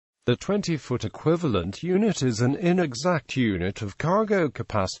The 20-foot equivalent unit is an inexact unit of cargo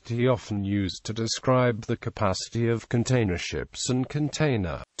capacity often used to describe the capacity of container ships and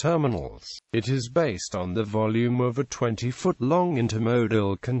container terminals. It is based on the volume of a 20-foot-long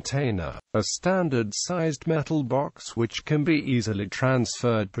intermodal container, a standard-sized metal box which can be easily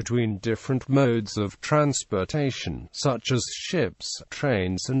transferred between different modes of transportation, such as ships,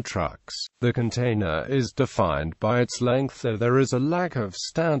 trains and trucks. The container is defined by its length, though there is a lack of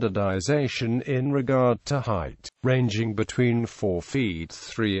standardization in regard to height, ranging between 4 feet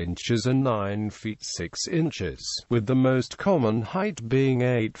 3 inches and 9 feet 6 inches, with the most common height being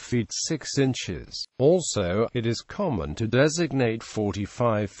 8 feet 6 inches. Also, it is common to designate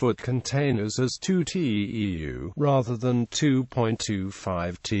 45-foot containers as 2 TEU, rather than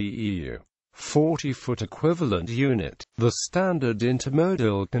 2.25 TEU. 40-foot equivalent unit. The standard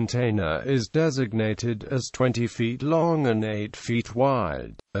intermodal container is designated as 20 feet long and 8 feet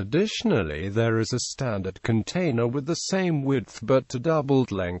wide. Additionally, there is a standard container with the same width but a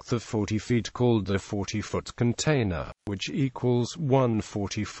doubled length of 40 feet called a 40-foot container, which equals 1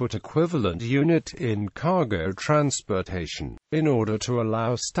 40-foot equivalent unit in cargo transportation. In order to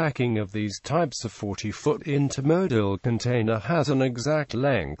allow stacking of these types, of 40-foot intermodal container has an exact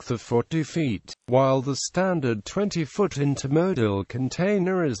length of 40 feet, while the standard 20-foot intermodal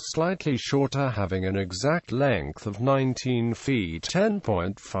container is slightly shorter, having an exact length of 19 feet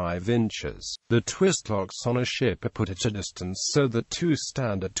 10.5 inches. The twist locks on a ship are put at a distance so that two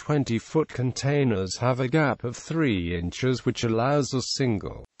standard 20-foot containers have a gap of 3 inches, which allows a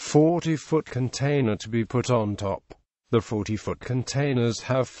single 40-foot container to be put on top. The 40-foot containers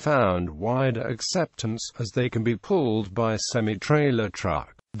have found wider acceptance, as they can be pulled by semi-trailer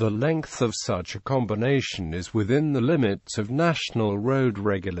truck. The length of such a combination is within the limits of national road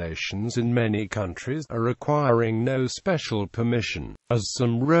regulations. In many countries are requiring no special permission, as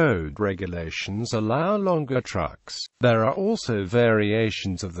some road regulations allow longer trucks. There are also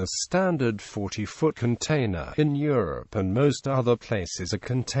variations of the standard 40-foot container. In Europe and most other places, a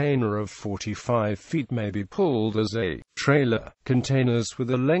container of 45 feet may be pulled as a trailer. Containers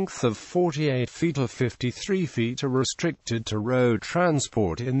with a length of 48 feet or 53 feet are restricted to road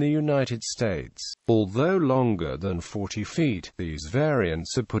transport in the United States. Although longer than 40 feet, these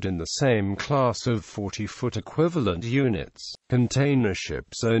variants are put in the same class of 40-foot equivalent units. Container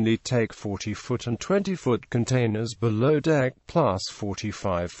ships only take 40-foot and 20-foot containers below deck, plus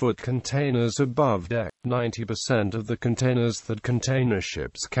 45-foot containers above deck. 90% of the containers that container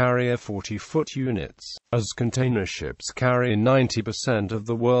ships carry are 40-foot units. As container ships carry 90% of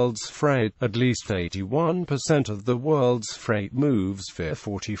the world's freight, at least 81% of the world's freight moves via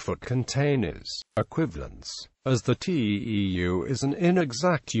 40-foot containers. Equivalence. As the TEU is an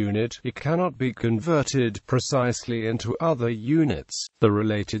inexact unit, it cannot be converted precisely into other units. The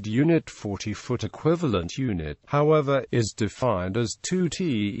related unit, 40-foot equivalent unit, however, is defined as 2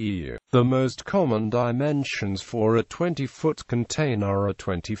 TEU. The most common dimensions for a 20-foot container are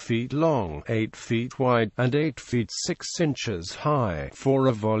 20 feet long, 8 feet wide, and 8 feet 6 inches high, for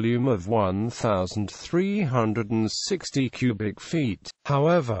a volume of 1,360 cubic feet.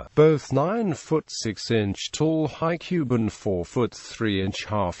 However, both 9-foot 6-inch tall high cube and 4-foot 3-inch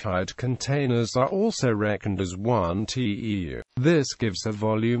half-height containers are also reckoned as 1 TEU. This gives a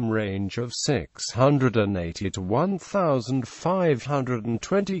volume range of 680 to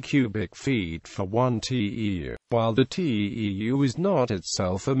 1,520 cubic feet for 1 TEU. While the TEU is not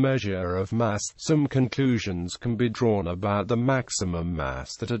itself a measure of mass, some conclusions can be drawn about the maximum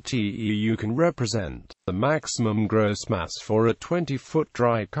mass that a TEU can represent. The maximum gross mass for a 20-foot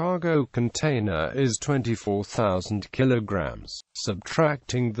dry cargo container is 24,000 kilograms.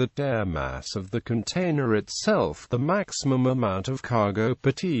 Subtracting the air mass of the container itself, the maximum amount of cargo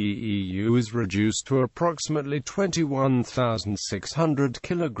per TEU is reduced to approximately 21,600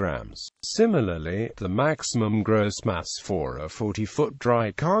 kilograms. Similarly, the maximum gross mass for a 40-foot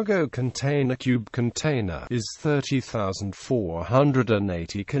dry cargo container is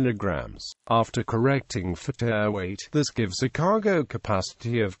 30,480 kilograms. After correcting for air weight, this gives a cargo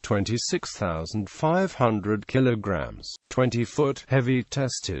capacity of 26,500 kilograms. 20-foot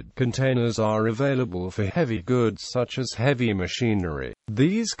heavy-tested containers are available for heavy goods such as heavy machinery.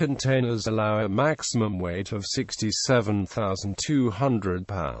 These containers allow a maximum weight of 67,200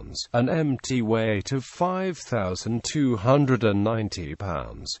 pounds, an empty weight of 5,290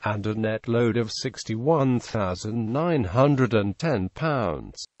 pounds, and a net load of 61,910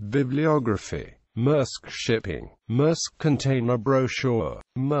 pounds. Bibliography. Maersk Shipping. Maersk Container Brochure.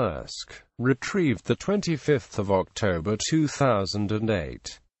 Maersk. Retrieved 25 October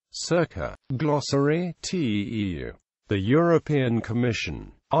 2008. Circa. Glossary. TEU. The European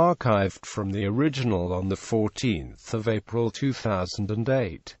Commission, archived from the original on 14 April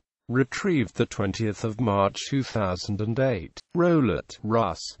 2008. Retrieved 20 March 2008. Rowlett,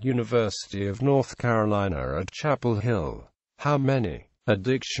 Russ, University of North Carolina at Chapel Hill. How many? A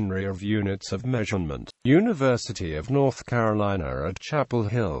Dictionary of Units of Measurement. University of North Carolina at Chapel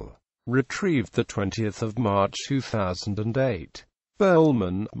Hill. Retrieved 20 March 2008.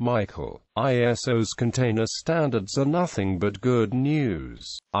 Bellman, Michael. ISO's container standards are nothing but good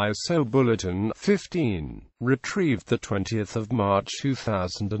news. ISO Bulletin 15. Retrieved 20 March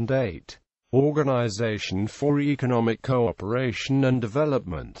 2008. Organization for Economic Cooperation and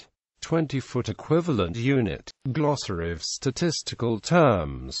Development. 20-foot equivalent unit. Glossary of statistical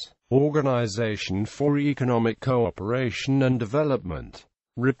terms. Organization for Economic Cooperation and Development.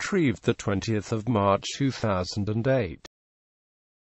 Retrieved 20 March 2008.